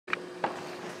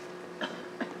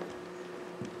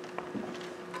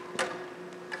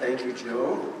Thank you,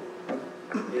 Joe.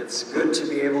 It's good to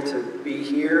be able to be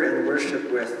here and worship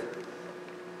with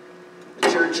the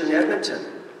church in Edmonton.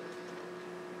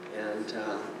 And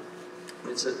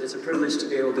it's a privilege to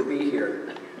be able to be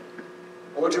here.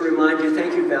 I want to remind you,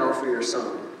 thank you, Val, for your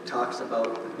song. It talks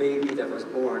about the baby that was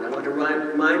born. I want to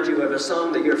remind you of a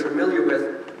song that you're familiar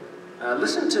with.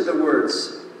 Listen to the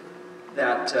words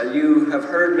that you have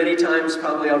heard many times,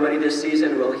 probably already this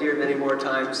season. We'll hear many more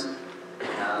times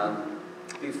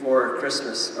before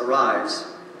Christmas arrives.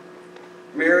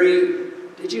 Mary,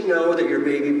 did you know that your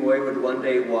baby boy would one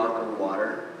day walk on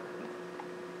water?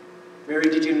 Mary,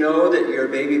 did you know that your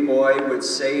baby boy would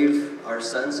save our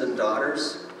sons and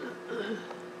daughters?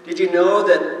 Did you know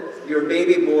that your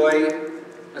baby boy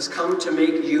has come to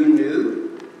make you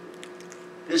new?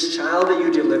 This child that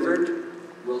you delivered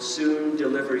will soon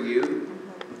deliver you.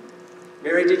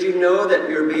 Mary, did you know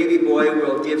that your baby boy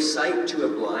will give sight to a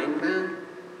blind man?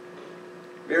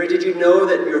 Mary, did you know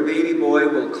that your baby boy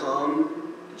will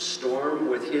calm the storm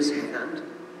with his hand?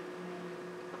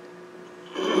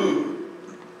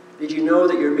 Did you know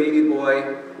that your baby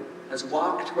boy has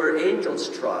walked where angels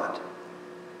trod?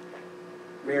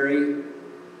 Mary,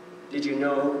 did you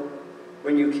know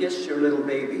when you kiss your little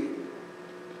baby,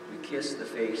 you kiss the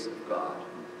face of God?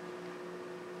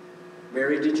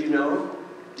 Mary, did you know?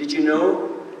 Did you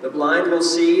know the blind will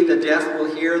see, the deaf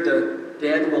will hear, the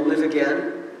dead will live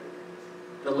again?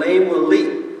 The lame will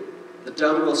leap, the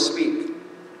dumb will speak.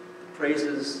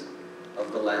 Praises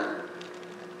of the Lamb.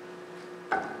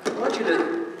 I want you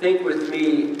to think with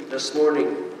me this morning,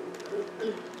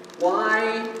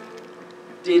 why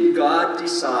did God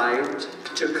decide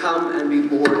to come and be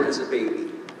born as a baby?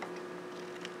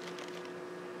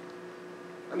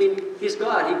 I mean, He's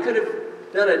God. He could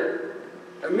have done it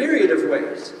a myriad of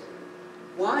ways.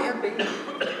 Why a baby?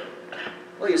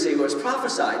 Well, you see, it was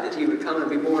prophesied that He would come and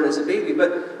be born as a baby,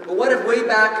 but what if way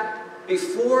back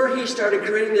before He started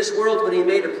creating this world, when He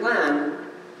made a plan,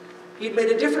 He'd made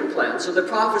a different plan, so the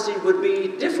prophecy would be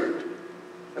different.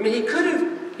 I mean, He could have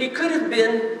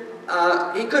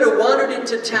wandered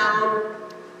into town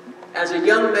as a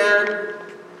young man,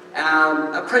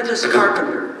 apprentice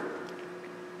carpenter,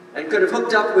 and could have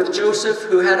hooked up with Joseph,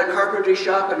 who had a carpentry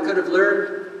shop, and could have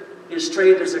learned his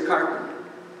trade as a carpenter.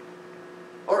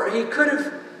 Or he could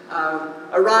have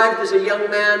arrived as a young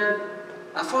man,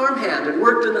 a farmhand, and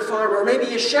worked in the farm, or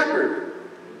maybe a shepherd,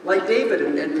 like David,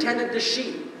 and tended the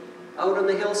sheep out on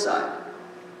the hillside.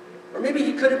 Or maybe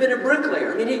he could have been a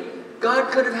bricklayer. I mean, God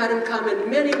could have had him come in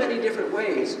many, many different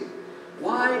ways.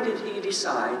 Why did He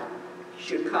decide He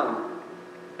should come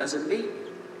as a baby?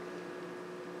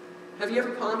 Have you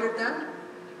ever pondered that?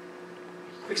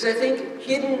 Because I think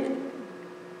hidden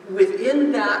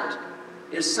within that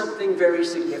is something very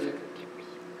significant.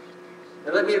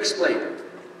 And let me explain.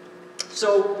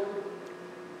 So,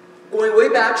 going way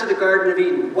back to the Garden of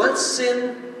Eden, once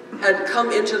sin had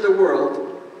come into the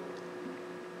world,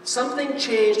 something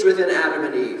changed within Adam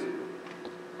and Eve.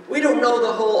 We don't know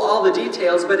all the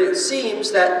details, but it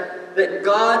seems that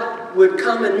God would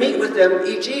come and meet with them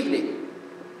each evening.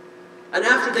 And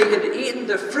after they had eaten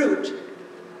the fruit,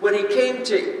 when He came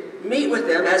to meet with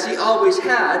them, as He always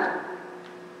had,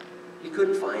 He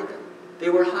couldn't find them. They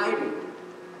were hiding.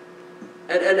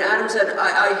 And Adam said,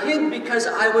 I hid because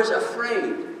I was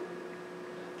afraid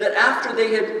that after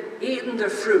they had eaten the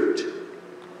fruit,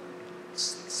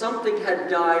 something had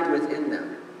died within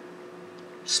them.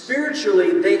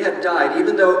 Spiritually, they had died,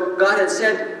 even though God had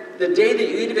said, the day that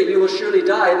you eat of it, you will surely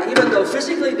die. And even though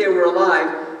physically they were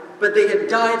alive, but they had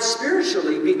died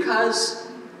spiritually because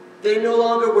they no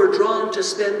longer were drawn to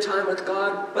spend time with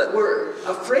God, but were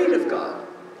afraid of God.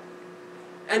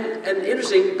 And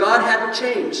interesting, God hadn't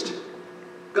changed.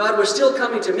 God was still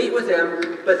coming to meet with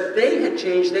them, but they had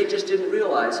changed. They just didn't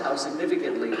realize how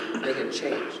significantly they had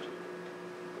changed.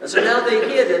 And so now they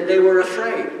hid and they were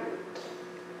afraid.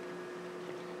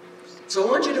 So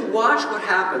I want you to watch what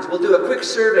happens. We'll do a quick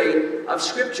survey of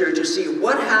Scripture to see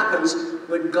what happens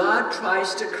when God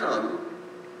tries to come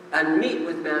and meet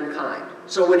with mankind.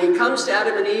 So when He comes to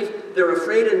Adam and Eve, they're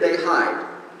afraid and they hide.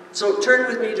 So turn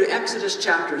with me to Exodus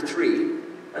chapter 3.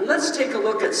 And let's take a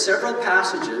look at several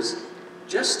passages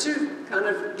just to kind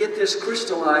of get this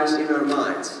crystallized in our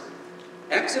minds.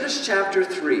 Exodus chapter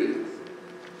 3.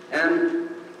 And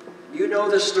you know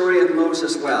the story of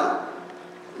Moses well.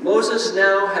 Moses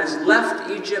now has left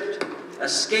Egypt,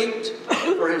 escaped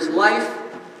for his life,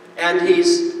 and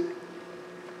he's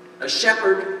a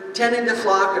shepherd tending the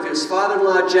flock of his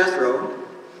father-in-law Jethro.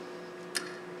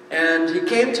 And he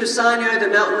came to Sinai, the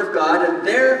mountain of God, and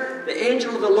there the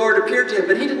angel of the Lord appeared to him,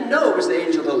 but he didn't know it was the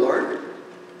angel of the Lord.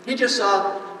 He just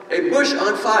saw a bush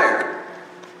on fire.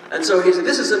 And so he said,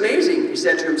 this is amazing, he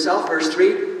said to himself, verse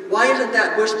 3, why isn't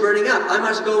that bush burning up? I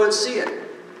must go and see it.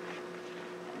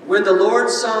 When the Lord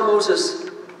saw Moses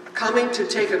coming to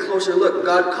take a closer look,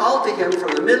 God called to him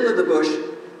from the middle of the bush,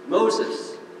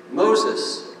 Moses,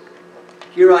 Moses.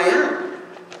 Here I am,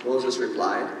 Moses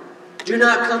replied. Do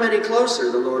not come any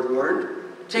closer, the Lord warned.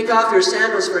 Take off your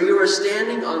sandals, for you are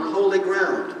standing on holy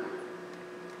ground.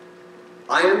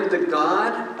 I am the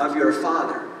God of your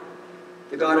father,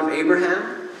 the God of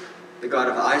Abraham, the God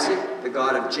of Isaac, the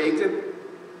God of Jacob.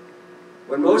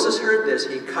 When Moses heard this,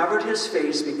 he covered his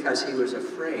face because he was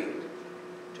afraid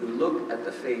to look at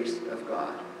the face of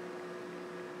God.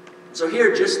 So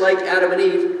here, just like Adam and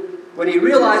Eve, when he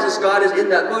realizes God is in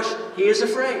that bush, he is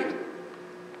afraid.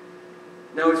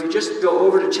 Now, if you just go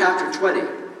over to chapter 20,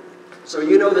 so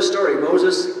you know the story.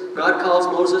 God calls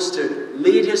Moses to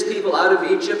lead his people out of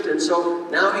Egypt, and so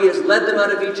now he has led them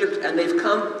out of Egypt, and they've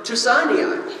come to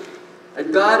Sinai.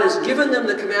 And God has given them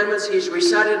the commandments. He's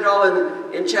recited it all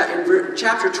in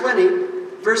chapter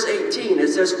 20, verse 18. It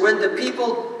says, when the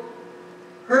people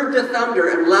heard the thunder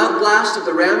and loud blast of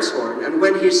the ram's horn, and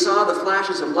when he saw the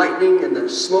flashes of lightning and the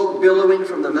smoke billowing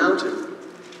from the mountain,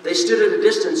 they stood at a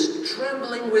distance,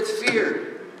 trembling with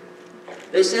fear.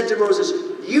 They said to Moses,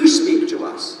 you speak to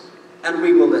us, and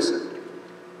we will listen.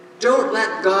 Don't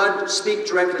let God speak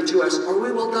directly to us, or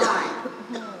we will die.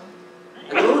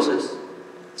 And Moses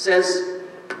says,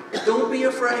 don't be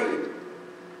afraid,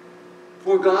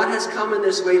 for God has come in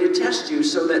this way to test you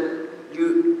so that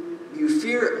your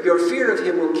fear of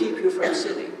him will keep you from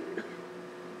sinning.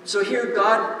 So here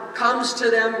God comes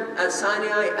to them at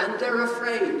Sinai, and they're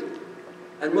afraid.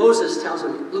 And Moses tells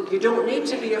them, look, you don't need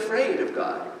to be afraid of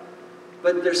God.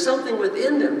 But there's something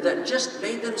within them that just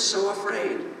made them so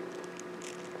afraid.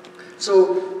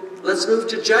 So let's move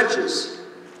to Judges.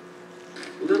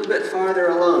 A little bit farther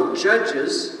along.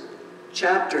 Judges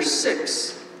chapter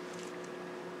 6.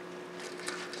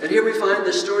 And here we find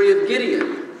the story of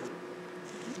Gideon.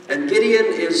 And Gideon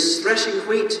is threshing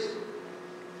wheat.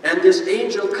 And this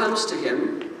angel comes to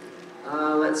him.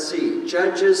 Let's see.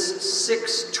 Judges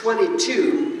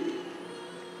 6:22.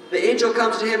 The angel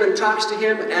comes to him and talks to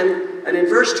him, and in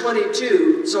verse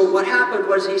 22, so what happened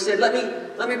was he said, let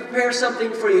me prepare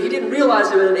something for you. He didn't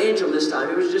realize it was an angel this time.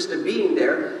 It was just a being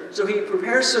there. So he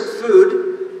prepares some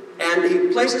food, and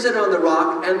he places it on the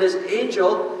rock, and this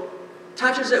angel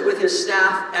touches it with his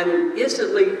staff, and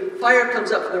instantly fire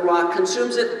comes up from the rock,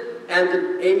 consumes it, and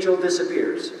the angel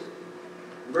disappears.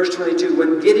 Verse 22,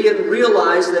 when Gideon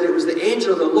realized that it was the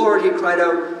angel of the Lord, he cried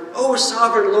out, "O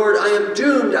sovereign Lord, I am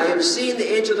doomed. I have seen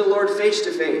the angel of the Lord face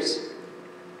to face."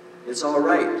 "It's all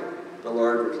right," the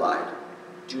Lord replied.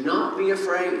 "Do not be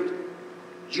afraid.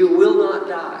 You will not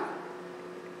die."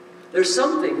 There's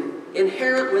something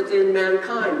inherent within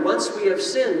mankind, once we have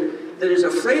sinned, that is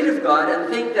afraid of God and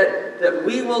think that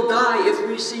we will die if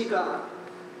we see God.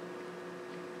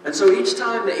 And so each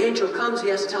time the angel comes, he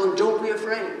has to tell him, don't be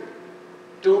afraid.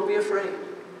 Don't be afraid.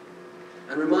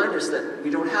 And remind us that we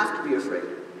don't have to be afraid.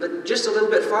 But just a little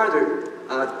bit farther,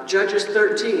 Judges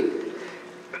 13.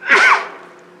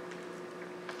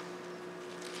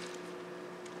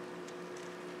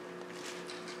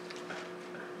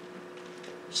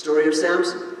 Story of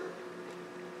Samson.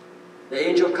 The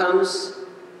angel comes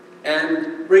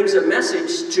and brings a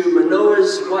message to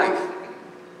Manoah's wife.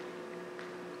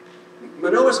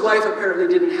 Manoah's wife apparently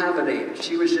didn't have a name.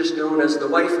 She was just known as the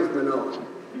wife of Manoah.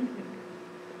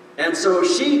 And so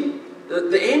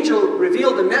the angel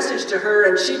revealed the message to her,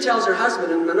 and she tells her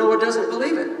husband, and Manoah doesn't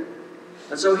believe it.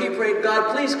 And so he prayed,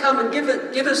 "God, please come and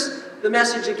give us the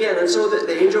message again." And so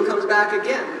the angel comes back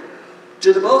again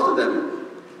to the both of them,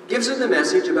 gives them the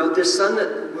message about this son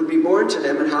that would be born to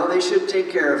them and how they should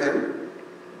take care of him.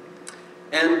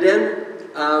 And then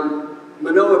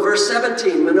Manoah, verse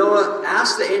 17, Manoah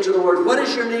asked the angel of the Lord, "What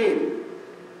is your name?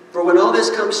 For when all this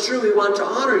comes true, we want to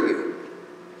honor you."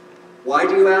 "Why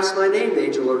do you ask my name?" the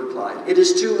angel replied. "It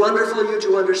is too wonderful you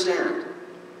to understand."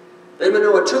 Then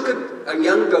Manoah took a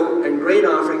young goat and grain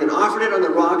offering and offered it on the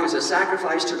rock as a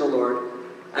sacrifice to the Lord.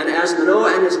 And as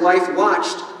Manoah and his wife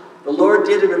watched, the Lord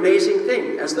did an amazing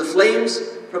thing. As the flames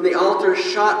from the altar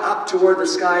shot up toward the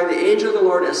sky, the angel of the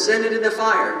Lord ascended in the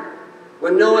fire.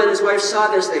 When Noah and his wife saw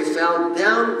this, they fell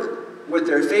down with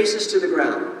their faces to the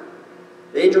ground.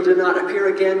 The angel did not appear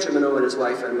again to Manoah and his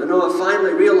wife, and Manoah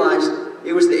finally realized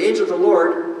it was the angel of the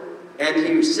Lord, and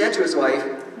he said to his wife,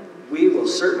 "We will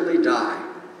certainly die,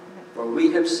 for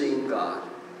we have seen God."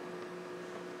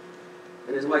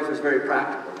 And his wife was very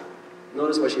practical.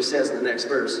 Notice what she says in the next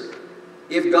verse.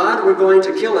 "If God were going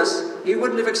to kill us, he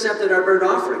wouldn't have accepted our burnt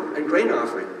offering and grain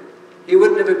offering. He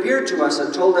wouldn't have appeared to us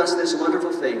and told us this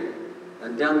wonderful thing.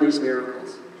 and done these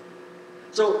miracles.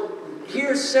 So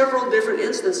here's several different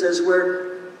instances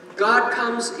where God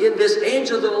comes in, this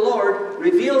angel of the Lord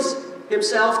reveals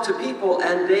himself to people,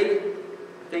 and they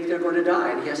think they're going to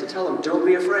die, and he has to tell them, don't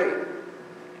be afraid.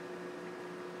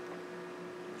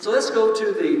 So let's go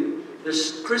to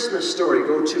this Christmas story.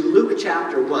 Go to Luke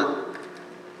chapter 1.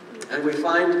 And we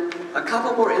find a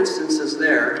couple more instances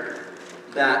there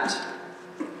that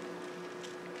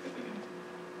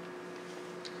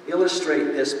illustrate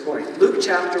this point. Luke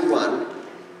chapter 1.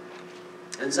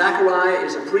 And Zechariah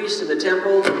is a priest in the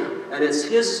temple, and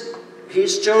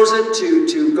he's chosen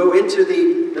to go into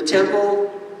the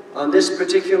temple on this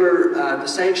particular, the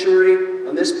sanctuary,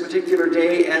 on this particular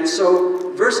day. And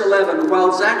so, verse 11,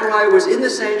 while Zechariah was in the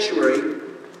sanctuary,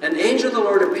 an angel of the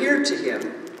Lord appeared to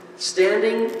him,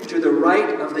 standing to the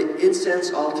right of the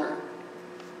incense altar.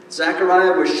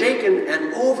 Zechariah was shaken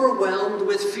and overwhelmed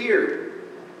with fear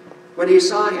when he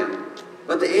saw him.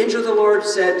 But the angel of the Lord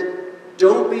said,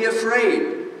 don't be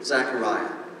afraid, Zechariah.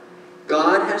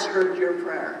 God has heard your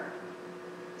prayer.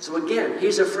 So again,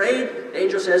 he's afraid. The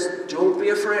angel says, don't be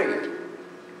afraid.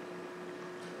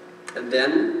 And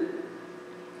then,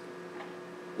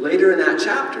 later in that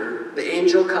chapter, the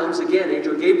angel comes again.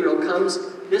 Angel Gabriel comes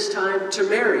this time to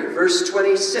Mary. Verse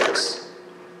 26.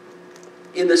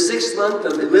 In the 6th month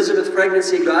of Elizabeth's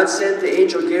pregnancy, God sent the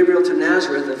angel Gabriel to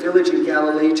Nazareth, a village in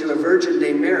Galilee, to a virgin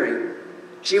named Mary.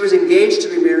 She was engaged to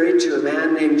be married to a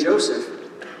man named Joseph,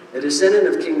 a descendant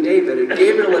of King David. And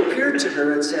Gabriel appeared to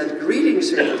her and said, greetings,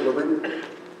 favored woman,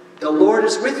 the Lord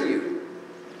is with you.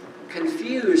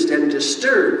 Confused and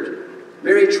disturbed,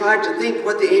 Mary tried to think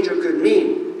what the angel could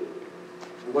mean.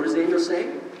 And what does the angel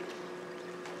say?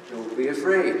 Don't be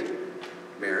afraid,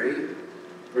 Mary,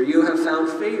 for you have found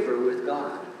favor with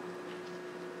God.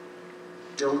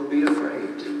 Don't be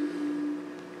afraid.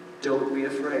 Don't be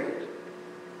afraid.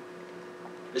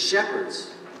 The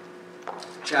shepherds,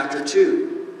 chapter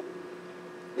 2.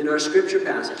 In our scripture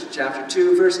passage, chapter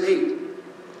 2, verse 8.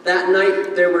 That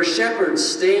night there were shepherds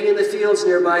staying in the fields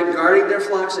nearby, guarding their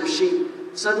flocks of sheep.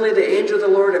 Suddenly the angel of the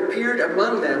Lord appeared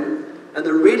among them, and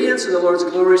the radiance of the Lord's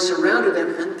glory surrounded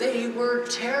them, and they were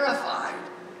terrified.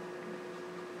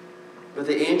 But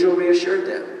the angel reassured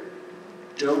them,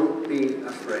 don't be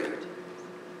afraid.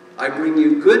 I bring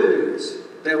you good news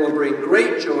that will bring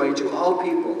great joy to all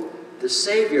people. The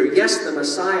Savior, yes, the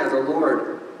Messiah, the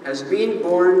Lord, has been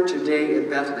born today in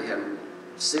Bethlehem,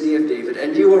 city of David.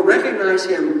 And you will recognize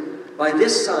him by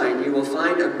this sign. You will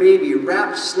find a baby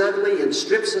wrapped snugly in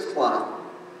strips of cloth,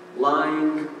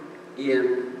 lying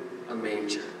in a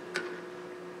manger.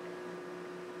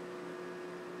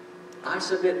 I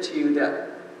submit to you that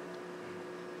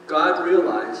God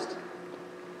realized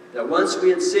that once we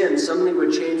had sinned, something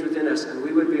would change within us and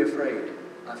we would be afraid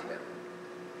of him.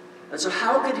 And so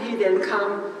how could he then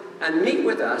come and meet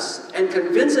with us and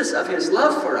convince us of his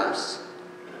love for us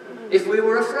if we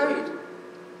were afraid?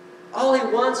 All he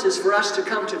wants is for us to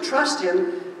come to trust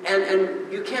him, and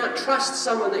you can't trust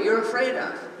someone that you're afraid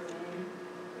of.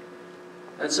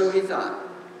 And so he thought,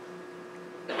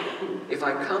 if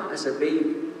I come as a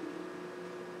baby,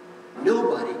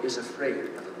 nobody is afraid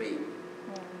of a baby.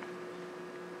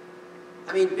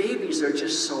 I mean, babies are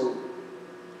just so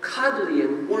cuddly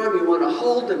and warm. You want to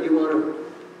hold them.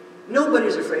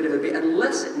 Nobody's afraid of a baby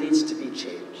unless it needs to be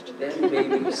changed. Then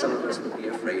maybe some of us would be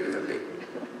afraid of a baby.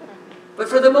 But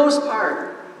for the most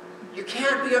part, you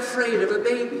can't be afraid of a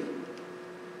baby.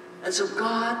 And so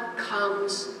God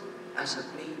comes as a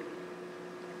baby.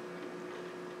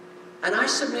 And I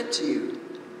submit to you,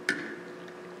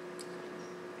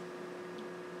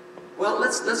 well,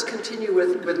 let's continue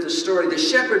with the story. The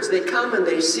shepherds, they come and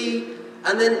they see,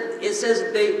 and then it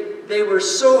says they were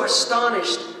so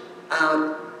astonished.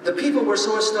 The people were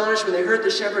so astonished when they heard the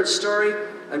shepherd's story,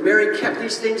 and Mary kept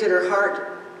these things in her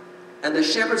heart. And the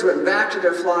shepherds went back to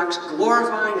their flocks,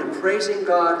 glorifying and praising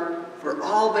God for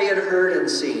all they had heard and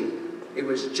seen. It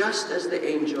was just as the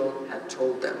angel had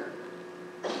told them.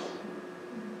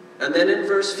 And then in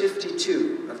verse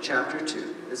 52 of chapter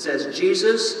 2, it says,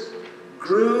 Jesus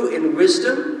grew in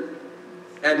wisdom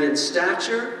and in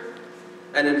stature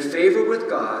and in favor with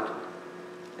God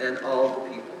and all the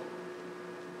people.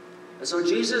 And so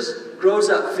Jesus grows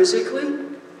up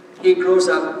physically, he grows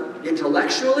up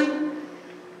intellectually,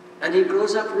 and he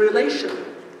grows up relationally.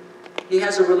 He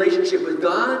has a relationship with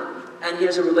God, and he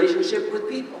has a relationship with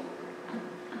people.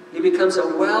 He becomes a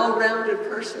well-rounded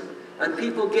person, and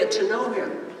people get to know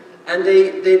him. And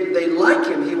they like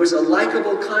him. He was a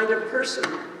likable kind of person.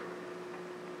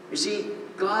 You see,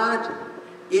 God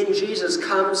in Jesus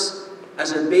comes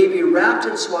as a baby wrapped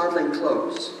in swaddling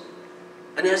clothes.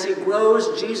 And as he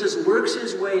grows, Jesus works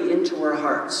his way into our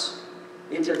hearts,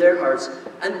 into their hearts.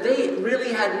 And they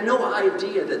really had no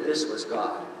idea that this was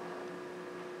God.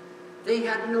 They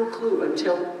had no clue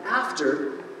until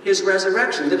after his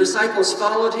resurrection. The disciples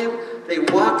followed him. They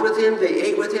walked with him. They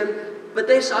ate with him. But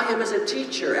they saw him as a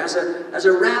teacher, as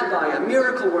a rabbi, a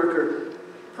miracle worker,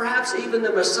 perhaps even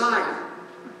the Messiah.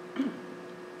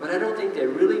 But I don't think they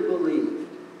really believed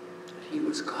that he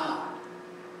was God.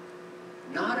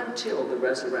 Not until the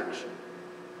resurrection.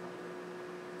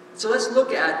 So let's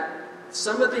look at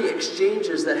some of the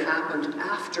exchanges that happened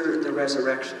after the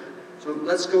resurrection. So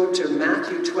let's go to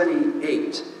Matthew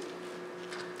 28.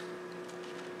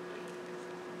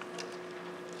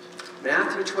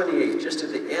 Matthew 28, just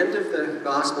at the end of the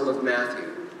Gospel of Matthew.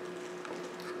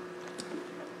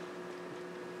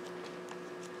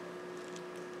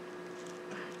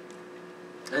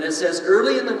 And it says,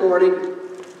 early in the morning,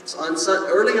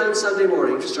 early on Sunday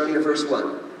morning, starting at verse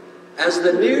 1, as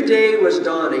the new day was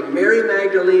dawning, Mary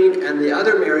Magdalene and the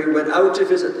other Mary went out to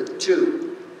visit the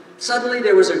tomb. Suddenly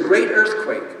there was a great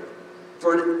earthquake,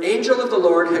 for an angel of the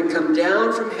Lord had come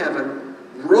down from heaven,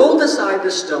 rolled aside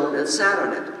the stone, and sat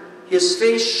on it. His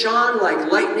face shone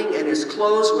like lightning, and his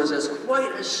clothes was as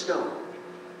white as snow.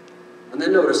 And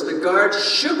then notice, the guards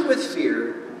shook with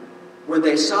fear when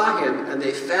they saw him, and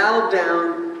they fell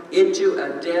down into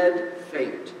a dead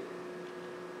faint.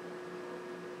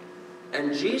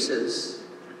 And Jesus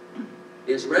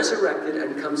is resurrected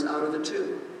and comes out of the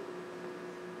tomb.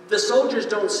 The soldiers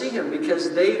don't see him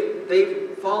because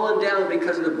they've fallen down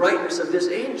because of the brightness of this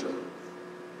angel.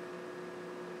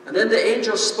 And then the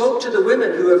angel spoke to the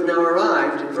women who have now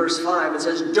arrived in verse 5 and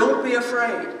says, don't be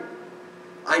afraid.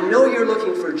 I know you're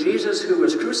looking for Jesus who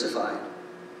was crucified.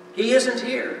 He isn't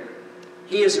here.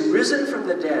 He is risen from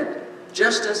the dead,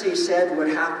 just as he said would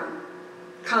happen.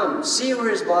 Come, see where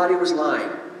his body was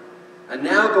lying. And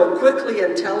now go quickly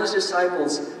and tell his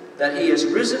disciples that he is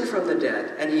risen from the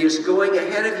dead, and he is going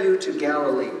ahead of you to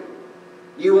Galilee.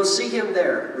 You will see him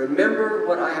there. Remember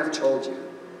what I have told you.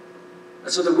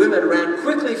 And so the women ran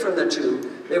quickly from the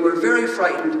tomb. They were very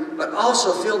frightened, but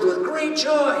also filled with great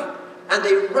joy. And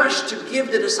they rushed to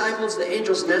give the disciples the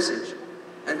angel's message.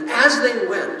 And as they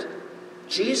went,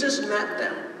 Jesus met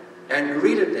them and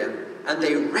greeted them. And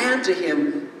they ran to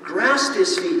him, grasped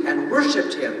his feet, and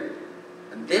worshipped him.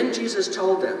 And then Jesus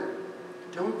told them,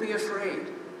 don't be afraid.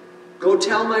 Go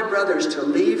tell my brothers to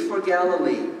leave for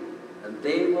Galilee, and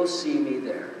they will see me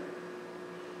there.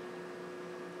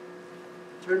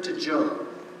 Turn to John,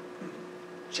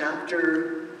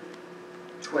 chapter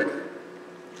 20.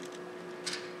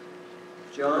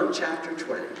 John chapter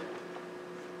 20.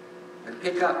 And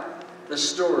pick up the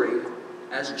story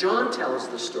as John tells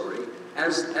the story,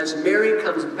 as Mary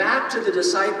comes back to the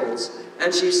disciples,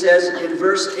 and she says in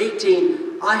verse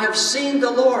 18, I have seen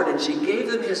the Lord, and she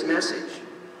gave them his message.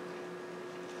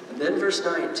 And then verse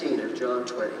 19 of John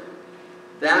 20.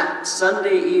 That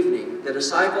Sunday evening, the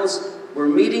disciples were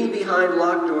meeting behind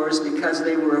locked doors because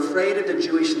they were afraid of the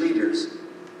Jewish leaders.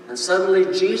 And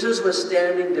suddenly Jesus was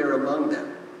standing there among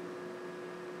them.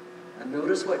 And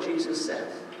notice what Jesus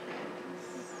says.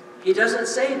 He doesn't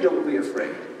say, don't be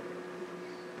afraid.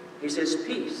 He says,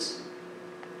 peace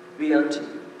be unto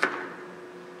you.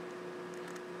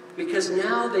 Because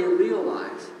now they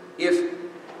realize, if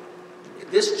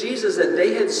this Jesus that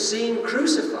they had seen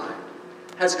crucified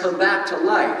has come back to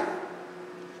life,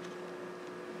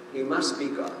 he must be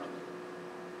God.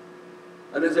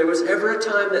 And if there was ever a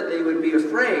time that they would be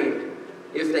afraid,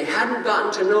 if they hadn't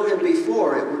gotten to know him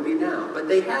before, it would be now. But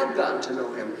they had gotten to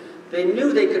know him. They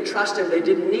knew they could trust him. They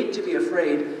didn't need to be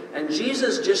afraid. And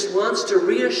Jesus just wants to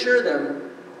reassure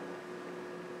them,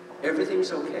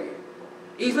 everything's okay.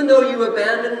 Even though you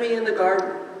abandoned me in the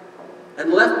garden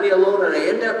and left me alone and I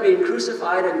end up being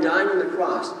crucified and dying on the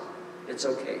cross, it's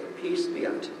okay. Peace be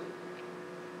unto you.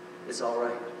 It's all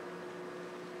right.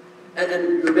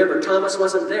 And remember, Thomas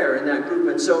wasn't there in that group.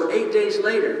 And so 8 days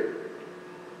later,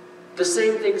 the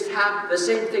same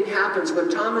thing happens when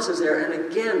Thomas is there.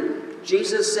 And again,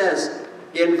 Jesus says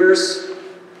in verse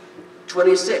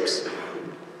 26,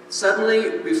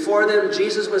 suddenly before them,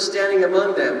 Jesus was standing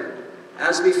among them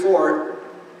as before,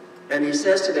 and he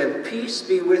says to them, peace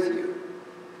be with you.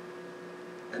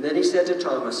 And then he said to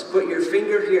Thomas, put your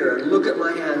finger here and look at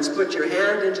my hands. Put your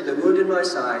hand into the wound in my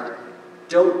side.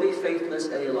 Don't be faithless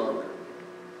any longer.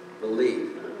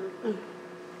 Believe.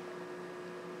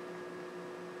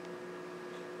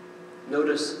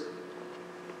 Notice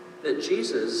that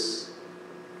Jesus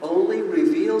only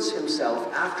reveals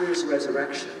himself after his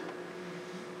resurrection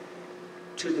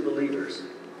to the believers.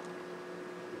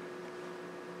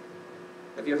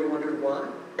 Have you ever wondered why?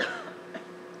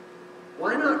 Why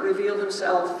reveal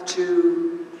himself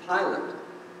to Pilate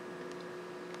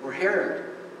or Herod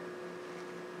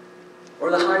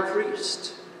or the high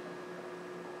priest.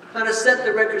 Kind of set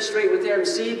the record straight with them.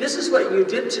 See, this is what you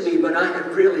did to me, but I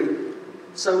am really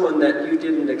someone that you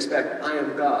didn't expect. I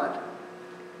am God.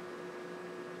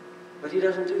 But he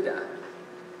doesn't do that.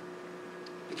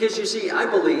 Because you see, I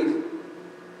believe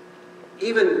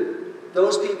even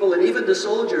those people and even the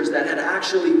soldiers that had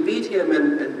actually beat him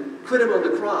and put him on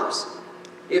the cross,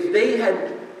 if they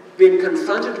had been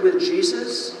confronted with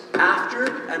Jesus after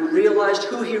and realized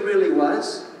who he really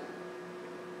was,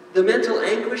 the mental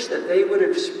anguish that they would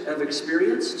have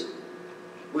experienced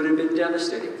would have been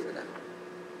devastating for them.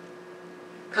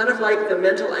 Kind of like the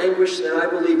mental anguish that I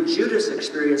believe Judas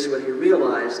experienced when he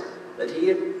realized that he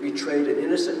had betrayed an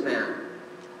innocent man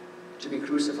to be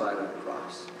crucified on the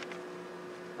cross.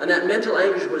 And that mental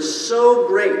anguish was so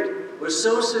great, was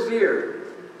so severe,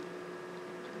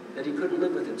 that he couldn't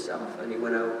live with himself, and he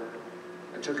went out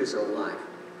and took his own life.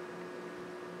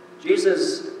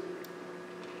 Jesus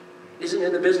isn't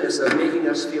in the business of making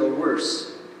us feel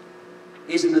worse.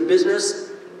 He's in the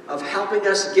business of helping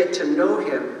us get to know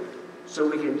him so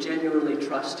we can genuinely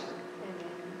trust him.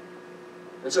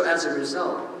 And so as a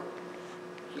result,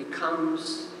 he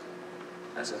comes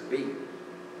as a bee.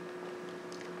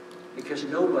 Because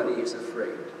nobody is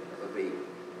afraid of a bee.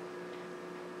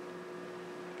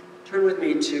 Turn with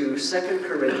me to 2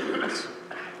 Corinthians.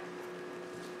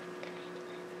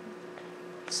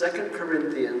 2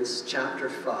 Corinthians chapter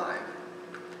 5.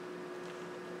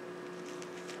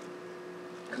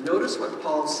 And notice what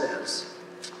Paul says.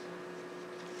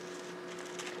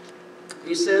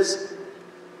 He says,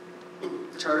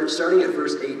 starting at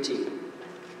verse 18,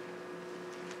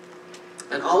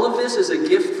 and all of this is a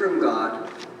gift from God,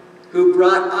 who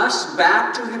brought us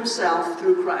back to himself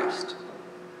through Christ.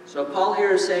 So Paul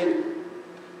here is saying,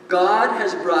 God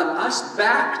has brought us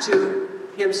back to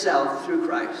himself through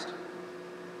Christ.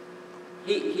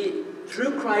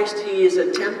 Through Christ, he is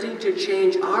attempting to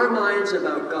change our minds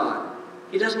about God.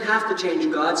 He doesn't have to change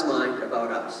God's mind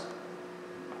about us.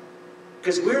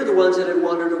 Because we're the ones that had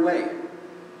wandered away.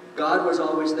 God was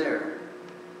always there.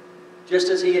 Just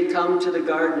as he had come to the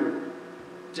garden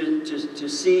to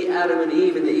see Adam and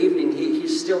Eve in the evening,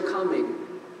 he's still coming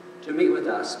to meet with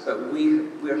us, but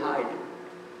we're hiding.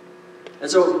 And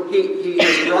so he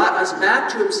has brought us back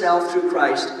to himself through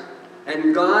Christ,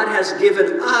 and God has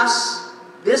given us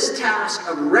this task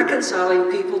of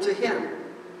reconciling people to him.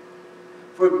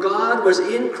 For God was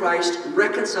in Christ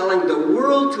reconciling the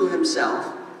world to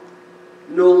himself,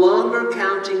 no longer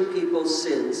counting people's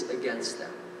sins against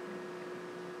them.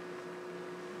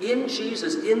 In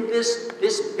Jesus, in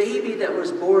this baby that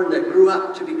was born, that grew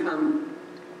up to become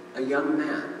a young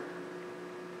man,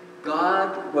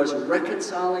 God was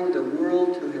reconciling the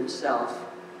world to himself,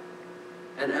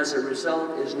 and as a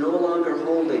result is no longer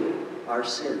holding our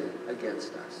sin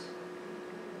against us.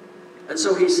 And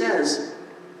so he says,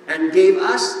 and gave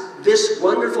us this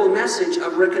wonderful message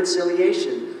of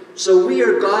reconciliation. So we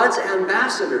are God's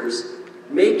ambassadors,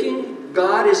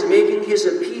 God is making his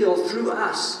appeal through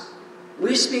us.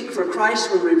 We speak for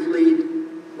Christ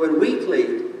when we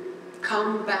plead,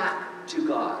 come back to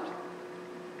God.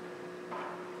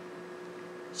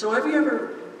 So have you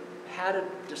ever had a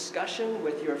discussion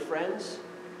with your friends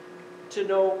to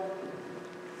know,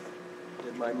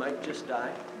 did my mic just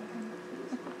die?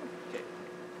 Okay.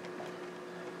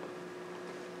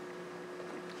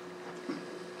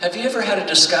 Have you ever had a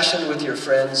discussion with your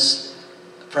friends,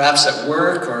 perhaps at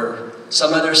work or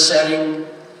some other setting,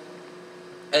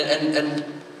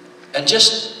 and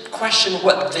just question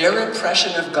what their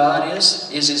impression of God is?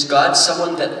 Is God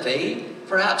someone that they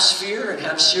perhaps fear and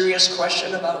have serious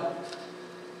question about?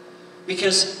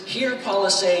 Because here Paul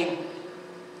is saying,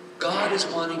 God is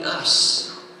wanting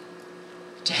us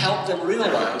to help them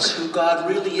realize who God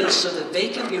really is so that they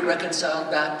can be reconciled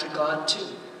back to God too.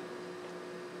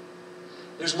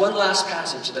 There's one last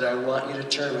passage that I want you to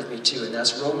turn with me to, and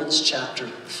that's Romans chapter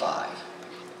 5.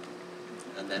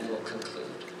 And then we'll conclude.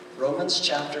 Romans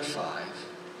chapter 5,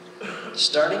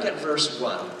 starting at verse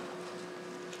 1.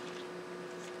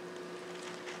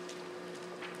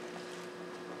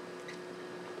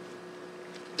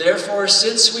 Therefore,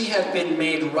 since we have been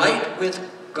made right with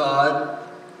God,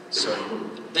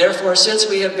 Therefore, since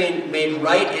we have been made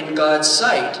right in God's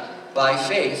sight by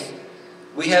faith,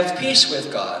 we have peace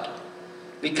with God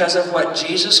because of what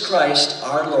Jesus Christ,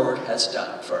 our Lord, has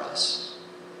done for us.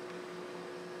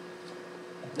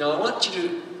 Now, I want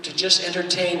you to just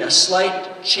entertain a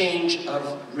slight change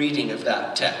of reading of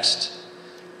that text.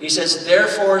 He says,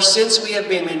 therefore, since we have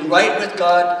been made right with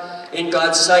God in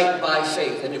God's sight by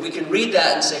faith. And we can read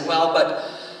that and say, well, but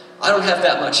I don't have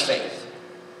that much faith.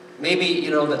 Maybe, you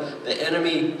know, the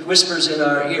enemy whispers in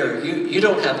our ear, you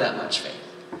don't have that much faith.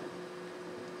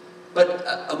 But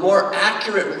a more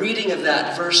accurate reading of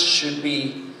that verse should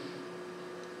be,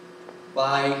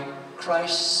 by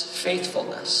Christ's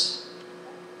faithfulness.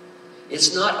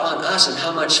 It's not on us and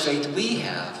how much faith we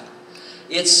have.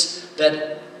 It's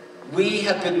that we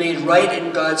have been made right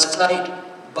in God's sight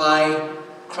by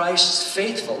Christ's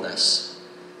faithfulness.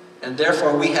 And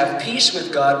therefore we have peace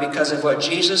with God because of what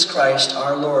Jesus Christ,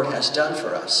 our Lord, has done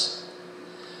for us.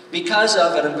 Because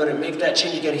of, and I'm going to make that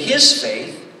change again, his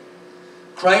faith,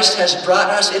 Christ has brought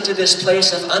us into this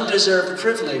place of undeserved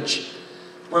privilege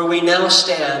where we now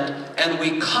stand and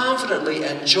we confidently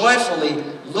and joyfully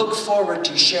look forward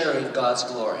to sharing God's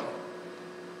glory.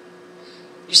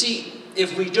 You see,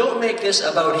 if we don't make this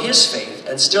about his faith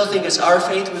and still think it's our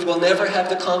faith, we will never have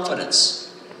the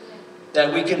confidence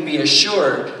that we can be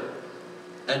assured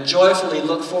and joyfully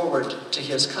look forward to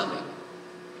his coming.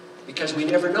 Because we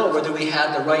never know whether we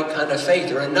had the right kind of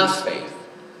faith or enough faith.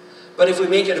 But if we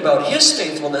make it about his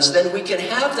faithfulness, then we can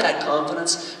have that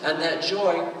confidence and that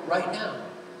joy right now.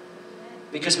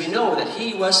 Because we know that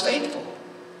he was faithful.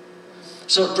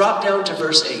 So drop down to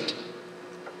verse 8.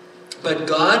 But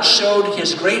God showed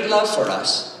his great love for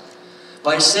us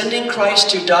by sending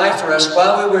Christ to die for us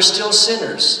while we were still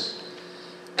sinners.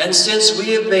 And since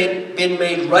we have been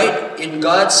made right in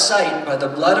God's sight by the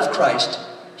blood of Christ,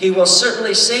 he will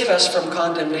certainly save us from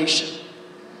condemnation.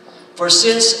 For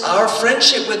since our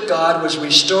friendship with God was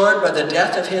restored by the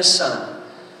death of his Son,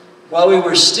 while we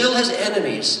were still his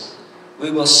enemies, we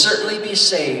will certainly be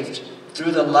saved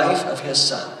through the life of his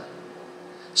Son.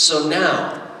 So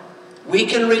now, we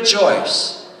can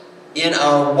rejoice in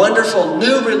our wonderful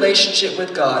new relationship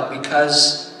with God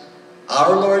because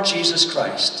our Lord Jesus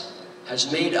Christ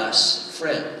has made us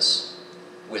friends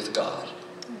with God.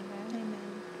 Amen.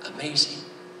 Amazing.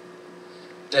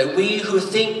 That we who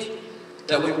think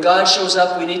that when God shows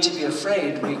up we need to be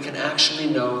afraid, we can actually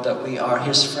know that we are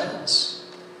his friends.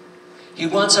 He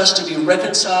wants us to be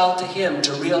reconciled to him,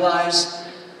 to realize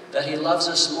that he loves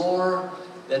us more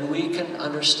than we can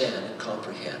understand and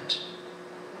comprehend.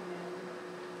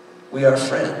 We are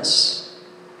friends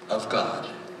of God.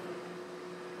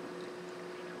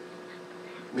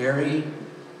 Mary,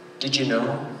 did you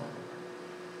know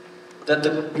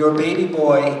that your baby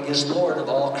boy is Lord of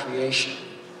all creation?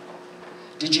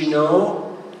 Did you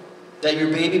know that your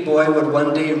baby boy would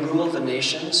one day rule the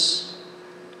nations?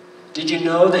 Did you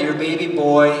know that your baby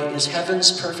boy is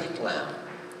heaven's perfect lamb?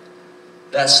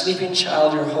 That sleeping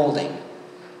child you're holding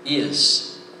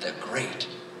is the great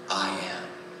I am.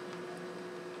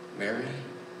 Mary,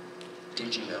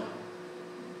 did you know?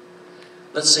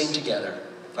 Let's sing together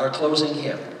our closing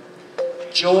hymn,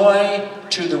 Joy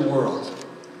to the World,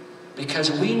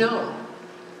 because we know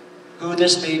who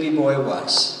this baby boy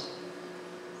was,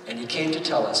 and he came to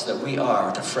tell us that we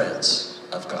are the friends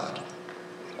of God.